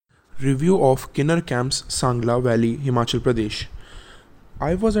Review of Kinnar Camps, Sangla Valley, Himachal Pradesh.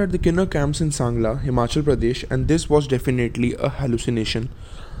 I was at the Kinnar Camps in Sangla, Himachal Pradesh, and this was definitely a hallucination.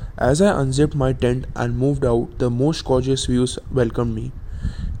 As I unzipped my tent and moved out, the most gorgeous views welcomed me.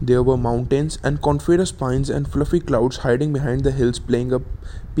 There were mountains and coniferous pines and fluffy clouds hiding behind the hills playing a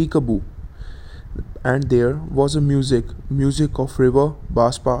peekaboo. And there was a music of river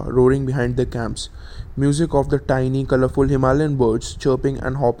Baspa roaring behind the camps, music of the tiny colorful Himalayan birds chirping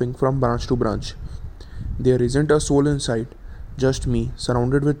and hopping from branch to branch. There isn't a soul in sight, just me,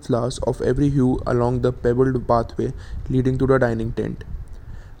 surrounded with flowers of every hue along the pebbled pathway leading to the dining tent.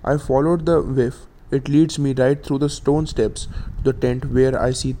 I followed the whiff. It leads me right through the stone steps to the tent where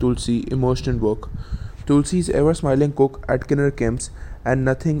I see Tulsi immersed in work. Tulsi is ever smiling cook at Kinner Camps, and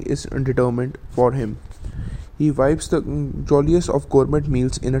nothing is determined for him. He vibes the jolliest of gourmet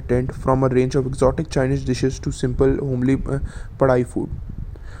meals in a tent, from a range of exotic Chinese dishes to simple homely padai food,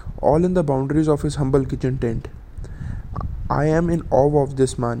 all in the boundaries of his humble kitchen tent. I am in awe of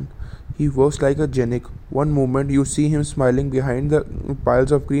this man. He works like a genic. One moment you see him smiling behind the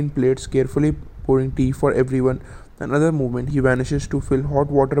piles of green plates, carefully pouring tea for everyone. Another moment he vanishes to fill hot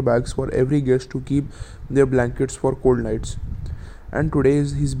water bags for every guest to keep their blankets for cold nights. And today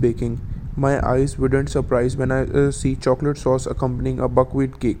is his baking. My eyes wouldn't surprise when I see chocolate sauce accompanying a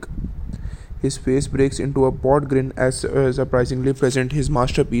buckwheat cake. His face breaks into a broad grin as surprisingly present his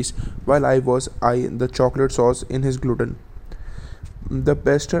masterpiece, while I was eyeing the chocolate sauce in his gluten. The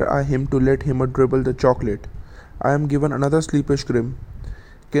pester I him to let him dribble the chocolate. I am given another sleepish grin.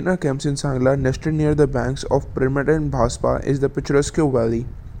 Kinnar Camps in Sangla, nested near the banks of Permanent Bhaspa, is the picturesque valley.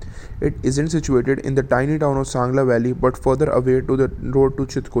 It isn't situated in the tiny town of Sangla Valley but further away to the road to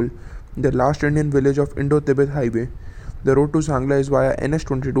Chitkul, the last Indian village of Indo-Tibet Highway. The road to Sangla is via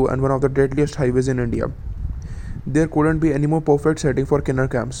NH22 and one of the deadliest highways in India. There couldn't be any more perfect setting for Kinnar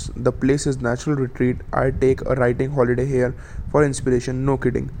Camps. The place is natural retreat. I take a writing holiday here for inspiration, no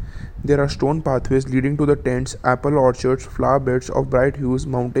kidding. There are stone pathways leading to the tents, apple orchards, flower beds of bright hues,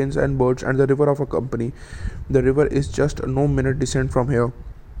 mountains and birds, and the river of a company. The river is just a no-minute descent from here.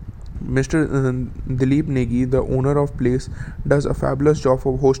 Mr. Dilip Negi, the owner of place, does a fabulous job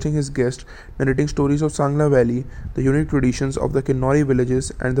of hosting his guests, narrating stories of Sangla Valley, the unique traditions of the Kinnori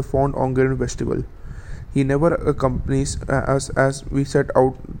villages, and the Fond Ongaran festival. He never accompanies us as we set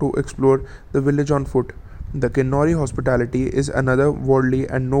out to explore the village on foot. The Kinnori hospitality is another worldly,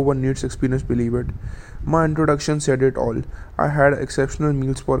 and no one needs experience to believe it. My introduction said it all. I had exceptional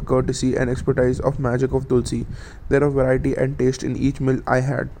meals for courtesy and expertise of magic of Tulsi. There are variety and taste in each meal I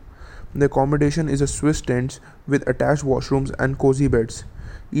had. The accommodation is a Swiss tent with attached washrooms and cozy beds.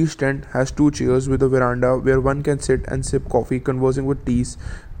 Each tent has two chairs with a veranda where one can sit and sip coffee, conversing with teas.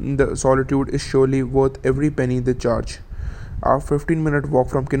 The solitude is surely worth every penny they charge. Our 15-minute walk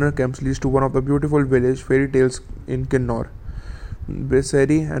from Kinnar Camps leads to one of the beautiful village fairy tales in Kinnor,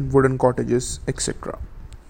 Beseri and wooden cottages, etc.